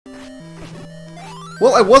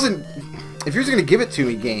Well, I wasn't... If you're just going to give it to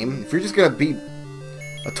me, game, if you're just going to be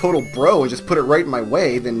a total bro and just put it right in my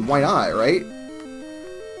way, then why not, right?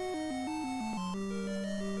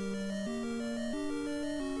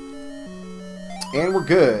 And we're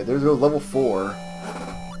good. There's go level 4.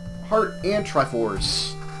 Heart and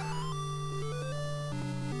Triforce.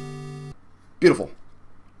 Beautiful.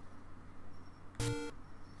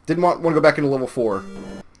 Didn't want to go back into level 4.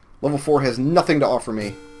 Level 4 has nothing to offer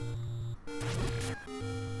me.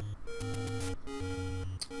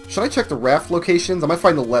 Should I check the raft locations? I might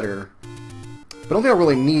find the letter. But I don't think I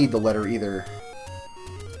really need the letter either.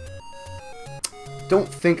 Don't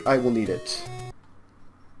think I will need it.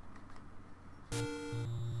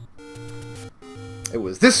 It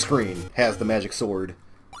was this screen has the magic sword.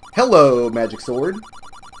 Hello, magic sword.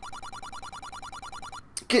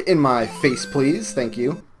 Get in my face, please. Thank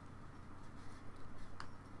you.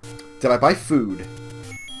 Did I buy food?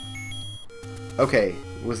 Okay,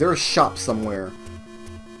 was there a shop somewhere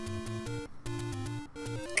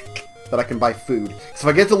that I can buy food? So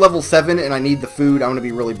if I get to level 7 and I need the food, I'm going to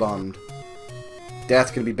be really bummed. That's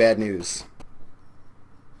going to be bad news.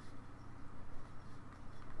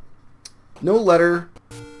 No letter,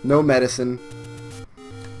 no medicine.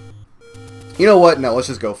 You know what? No, let's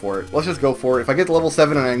just go for it. Let's just go for it. If I get to level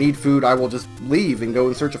 7 and I need food, I will just leave and go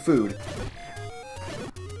in search of food.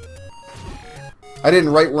 I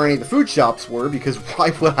didn't write where any of the food shops were, because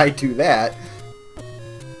why would I do that?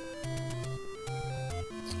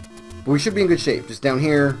 But we should be in good shape. Just down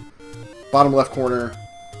here, bottom left corner.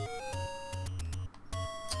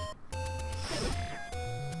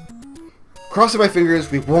 Crossing my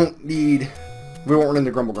fingers, we won't run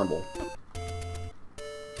into Grumble Grumble.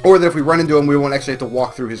 Or that if we run into him, we won't actually have to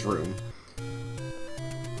walk through his room.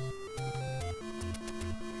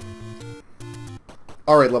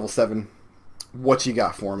 Alright, level 7. What you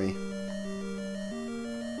got for me?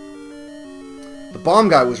 The bomb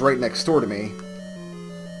guy was right next door to me.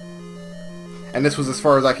 And this was as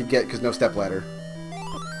far as I could get, because no stepladder.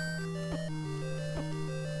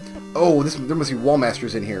 Oh, there must be wall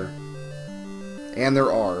masters in here. And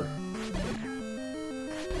there are.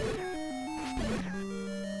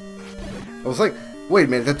 I was like, wait a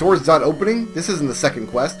minute, that door's not opening? This isn't the second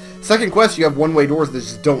quest. Second quest, you have one-way doors that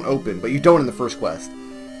just don't open, but you don't in the first quest.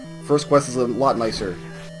 First quest is a lot nicer.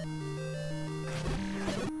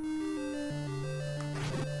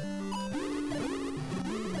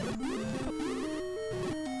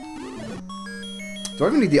 Do I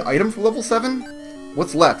even need the item for level 7?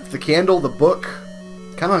 What's left? The candle, the book?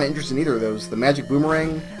 Kinda not interested in either of those. The magic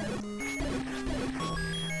boomerang?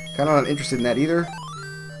 Kinda not interested in that either.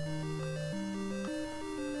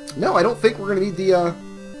 No, I don't think we're gonna need the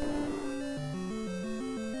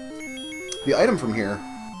item from here.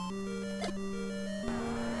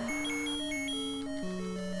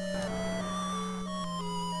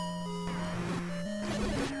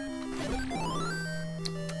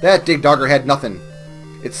 That Dig Dogger had nothing.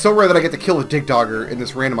 It's so rare that I get to kill a Dig Dogger in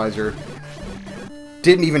this randomizer.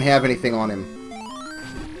 Didn't even have anything on him.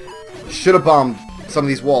 Should have bombed some of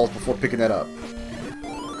these walls before picking that up.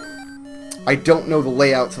 I don't know the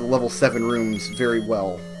layouts of the level 7 rooms very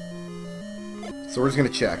well. So we're just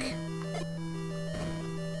going to check.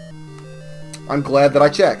 I'm glad that I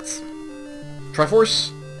checked.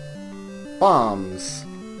 Triforce? Bombs.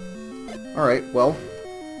 Alright, well.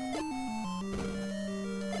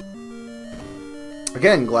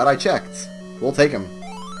 Again, glad I checked. We'll take him.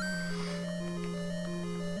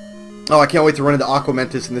 Oh, I can't wait to run into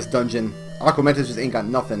Aquamentus in this dungeon. Aquamentus just ain't got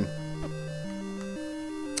nothing.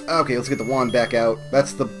 Okay, let's get the wand back out.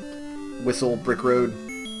 That's the whistle,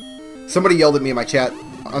 Brickroad. Somebody yelled at me in my chat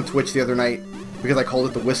on Twitch the other night because I called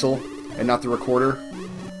it the whistle and not the recorder.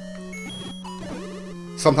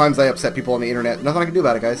 Sometimes I upset people on the internet. Nothing I can do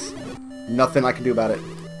about it, guys. Nothing I can do about it.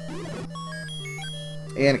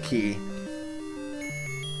 And a key.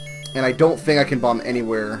 And I don't think I can bomb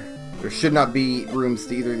anywhere. There should not be rooms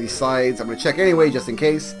to either of these sides. I'm going to check anyway, just in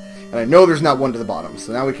case. And I know there's not one to the bottom,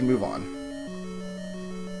 so now we can move on.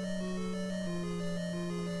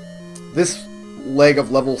 This leg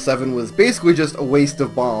of level 7 was basically just a waste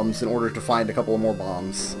of bombs in order to find a couple of more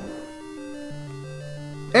bombs.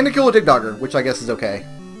 And to kill a Dig Dogger, which I guess is okay.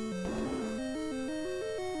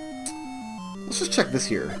 Let's just check this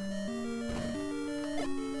here.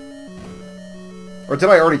 Or did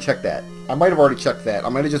I already check that? I might have already checked that. I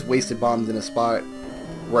might have just wasted bombs in a spot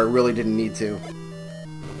where I really didn't need to.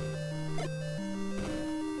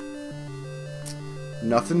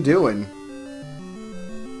 Nothing doing.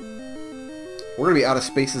 We're going to be out of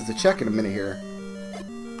spaces to check in a minute here.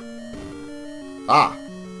 Ah.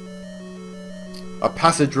 A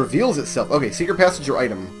passage reveals itself. Okay, secret passage or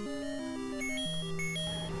item.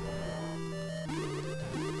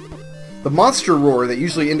 The monster roar that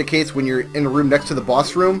usually indicates when you're in a room next to the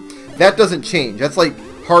boss room, that doesn't change. That's like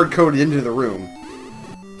hard-coded into the room.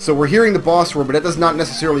 So we're hearing the boss roar, but that does not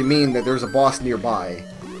necessarily mean that there's a boss nearby.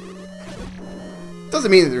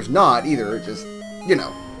 Doesn't mean that there's not either. It just, you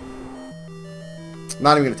know.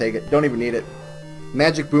 Not even going to take it. Don't even need it.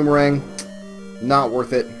 Magic boomerang. Not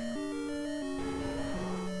worth it.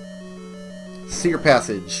 Secret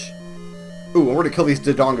passage. Ooh, we're going to kill these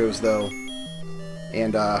Dodongos, though.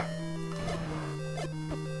 And,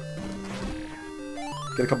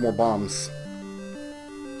 get a couple more bombs.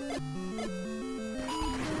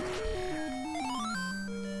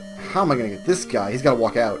 How am I going to get this guy? He's got to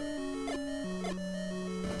walk out.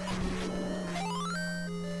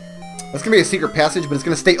 That's going to be a secret passage, but it's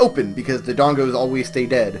going to stay open because the Dodongos always stay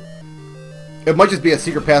dead. It might just be a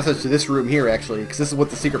secret passage to this room here, actually, because this is what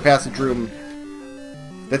the secret passage room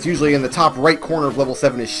that's usually in the top right corner of level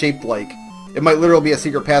 7 is shaped like. It might literally be a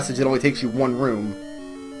secret passage that only takes you one room.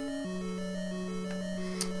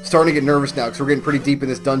 Starting to get nervous now because we're getting pretty deep in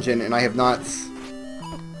this dungeon and I have not...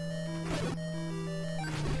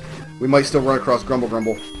 We might still run across Grumble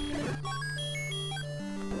Grumble.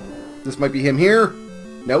 This might be him here.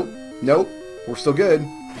 Nope. Nope. We're still good.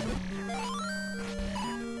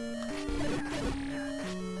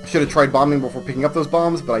 I should have tried bombing before picking up those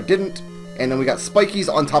bombs, but I didn't. And then we got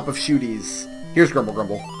spikies on top of shooties. Here's Grumble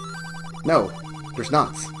Grumble. No, there's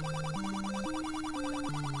not.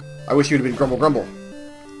 I wish you would have been Grumble Grumble.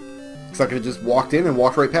 Because I could have just walked in and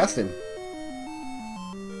walked right past him.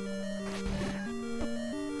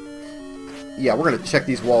 Yeah, we're going to check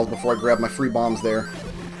these walls before I grab my free bombs there.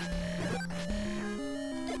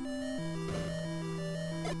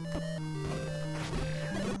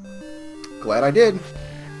 Glad I did.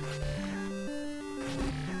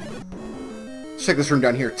 Let's check this room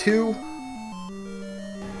down here, too.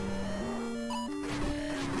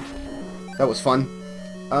 That was fun.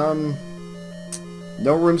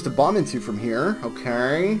 No rooms to bomb into from here.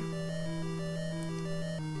 Okay.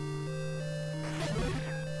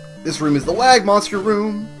 This room is the lag monster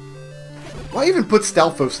room. Why even put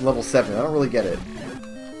Stalfos in level 7? I don't really get it.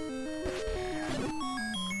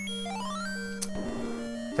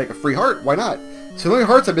 Take a free heart. Why not? So the only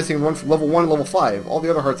hearts I'm missing are one from level 1 and level 5. All the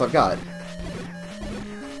other hearts I've got.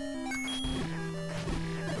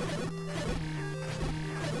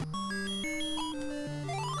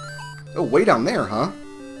 Oh, way down there, huh?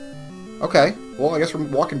 Okay. Well, I guess we're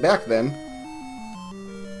walking back then.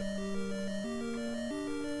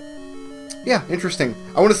 Yeah, interesting.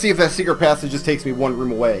 I want to see if that secret passage just takes me one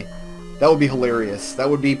room away. That would be hilarious. That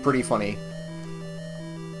would be pretty funny.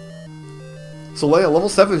 So level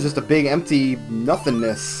 7 is just a big empty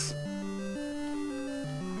nothingness.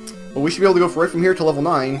 But we should be able to go right from here to level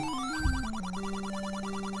 9.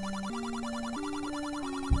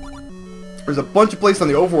 There's a bunch of places on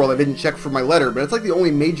the overworld I didn't check for my letter, but it's like the only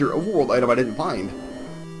major overworld item I didn't find.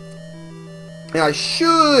 And I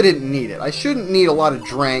shouldn't need it. I shouldn't need a lot of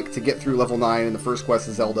drank to get through level 9 in the first quest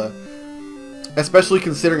of Zelda. Especially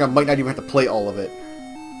considering I might not even have to play all of it.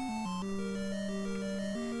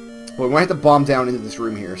 Well, we might have to bomb down into this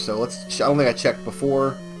room here, so let's... I don't think I checked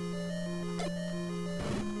before.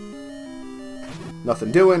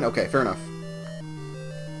 Nothing doing? Okay, fair enough.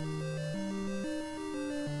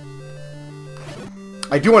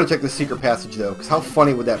 I do want to check the secret passage, though, because how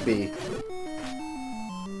funny would that be?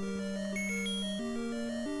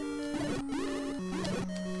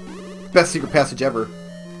 Best secret passage ever.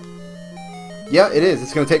 Yeah, it is.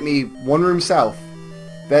 It's going to take me one room south.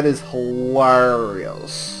 That is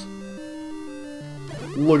hilarious.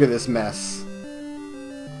 Look at this mess.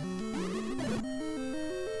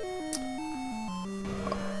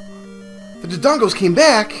 The Dodongos came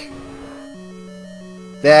back!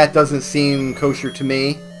 That doesn't seem kosher to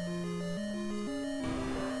me.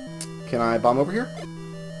 Can I bomb over here?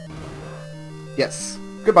 Yes.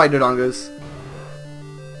 Goodbye, Dodongos.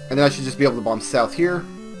 And then I should just be able to bomb south here.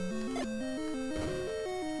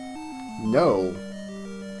 No.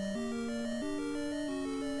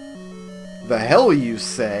 The hell you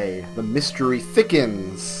say? The mystery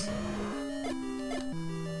thickens.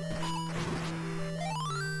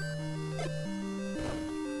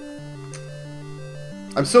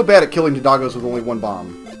 I'm so bad at killing Dodongos with only one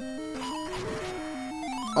bomb.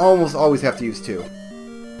 Almost always have to use two.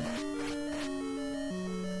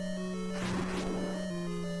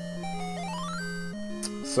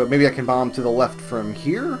 So maybe I can bomb to the left from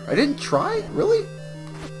here? I didn't try? Really?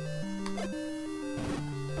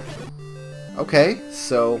 Okay,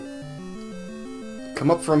 so...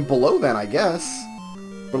 come up from below then, I guess.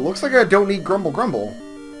 But it looks like I don't need Grumble Grumble.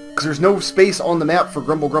 Because there's no space on the map for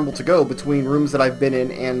Grumble Grumble to go between rooms that I've been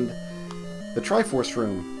in and the Triforce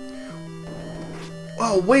room.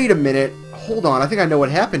 Oh, wait a minute. Hold on, I think I know what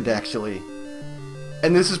happened, actually.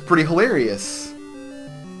 And this is pretty hilarious.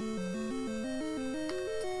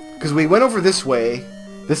 Because we went over this way.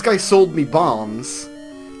 This guy sold me bombs.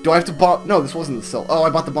 Do I have to bomb? No, this wasn't the sell. Oh, I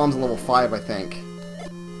bought the bombs on level 5, I think.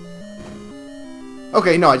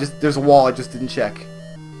 Okay, no, there's a wall, I just didn't check.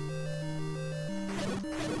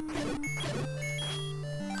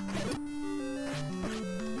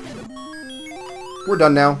 We're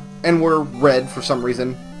done now. And we're red for some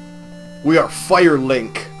reason. We are Fire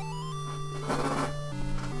Link.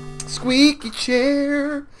 Squeaky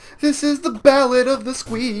chair. This is the ballad of the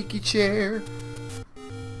squeaky chair.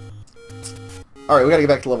 Alright, we gotta get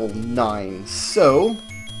back to level 9. So,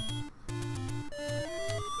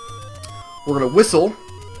 we're gonna whistle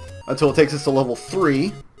until it takes us to level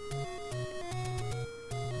 3.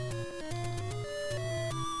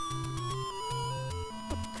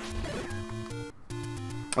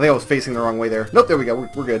 I think I was facing the wrong way there. Nope, there we go.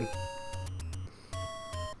 We're good.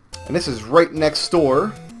 And this is right next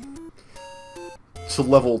door to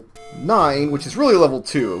level 9, which is really level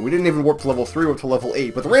 2. We didn't even warp to level 3, we went to level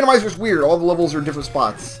 8. But the randomizer's weird. All the levels are in different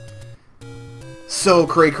spots. So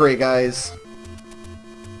cray-cray, guys.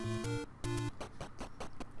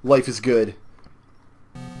 Life is good.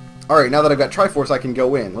 Alright, now that I've got Triforce, I can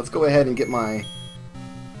go in. Let's go ahead and get my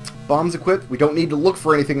bombs equipped. We don't need to look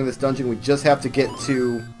for anything in this dungeon. We just have to get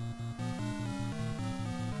to...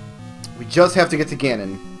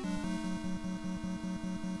 Ganon.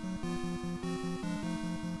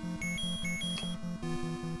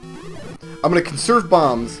 I'm going to conserve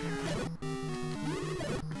bombs.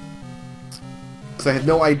 Because I have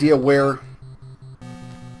no idea where...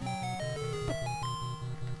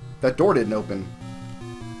 That door didn't open.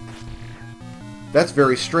 That's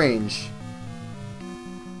very strange.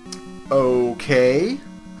 Okay.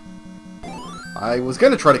 I was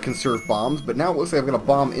going to try to conserve bombs, but now it looks like I'm going to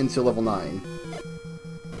bomb into level 9.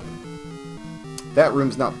 That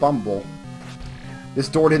room's not bombable. This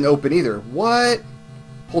door didn't open either. What?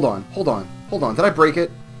 Hold on, hold on, hold on. Did I break it?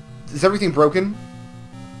 Is everything broken?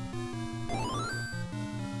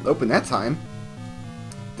 It opened that time.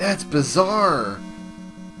 That's bizarre.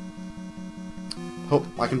 Hope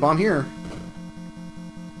I can bomb here.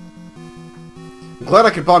 I'm glad I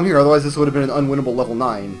could bomb here, otherwise this would have been an unwinnable level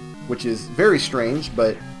 9, which is very strange,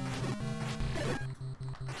 but...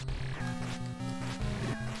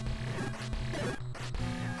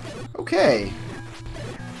 Okay.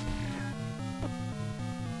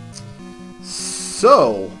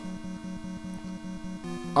 So...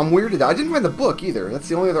 I'm weirded out. I didn't find the book either. That's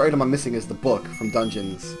the only other item I'm missing is the book from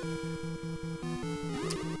Dungeons.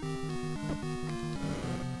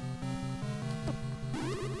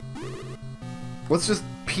 Let's just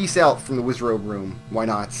peace out from the Wizrobe room. Why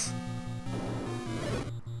not?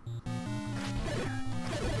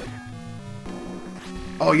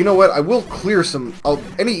 Oh, you know what? I will clear some...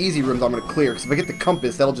 any easy rooms I'm going to clear, because if I get the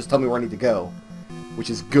compass, that'll just tell me where I need to go. Which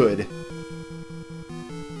is good.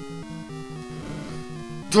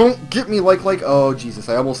 Don't get me like... Oh, Jesus.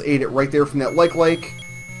 I almost ate it right there from that like.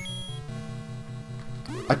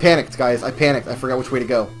 I panicked, guys. I panicked. I forgot which way to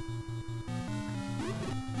go.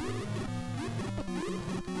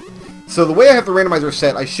 So the way I have the randomizer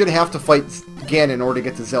set, I should have to fight Ganon in order to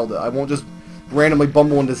get to Zelda. I won't just randomly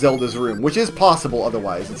bumble into Zelda's room, which is possible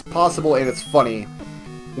otherwise. It's possible and it's funny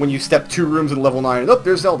when you step 2 rooms in level 9 and, oh,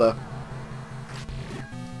 there's Zelda.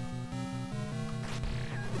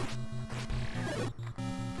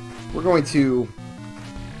 We're going to...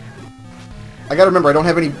 I gotta remember, I don't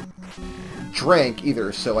have any drank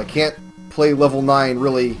either, so I can't play level 9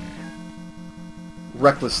 really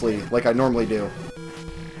recklessly like I normally do.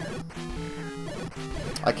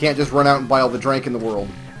 I can't just run out and buy all the drank in the world.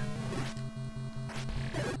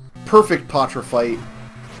 Perfect Patra fight.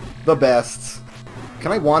 The best.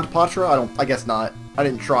 Can I wand Patra? I guess not. I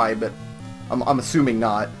didn't try, but I'm assuming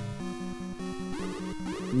not.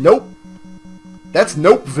 Nope. That's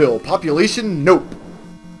Nopeville. Population nope.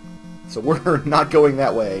 So we're not going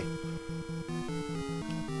that way.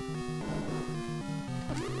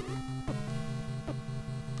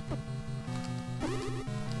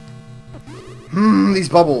 These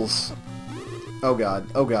bubbles. Oh god,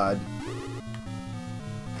 oh god.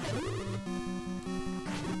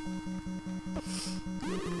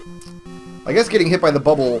 I guess getting hit by the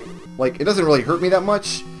bubble, like, it doesn't really hurt me that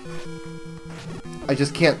much. I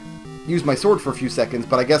just can't use my sword for a few seconds,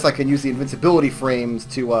 but I guess I can use the invincibility frames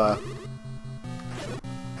to,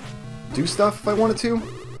 do stuff if I wanted to.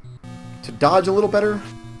 To dodge a little better.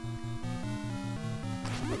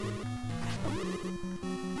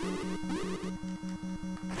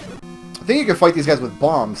 I think you can fight these guys with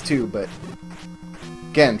bombs, too, but...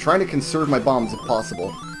 Again, trying to conserve my bombs if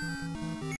possible.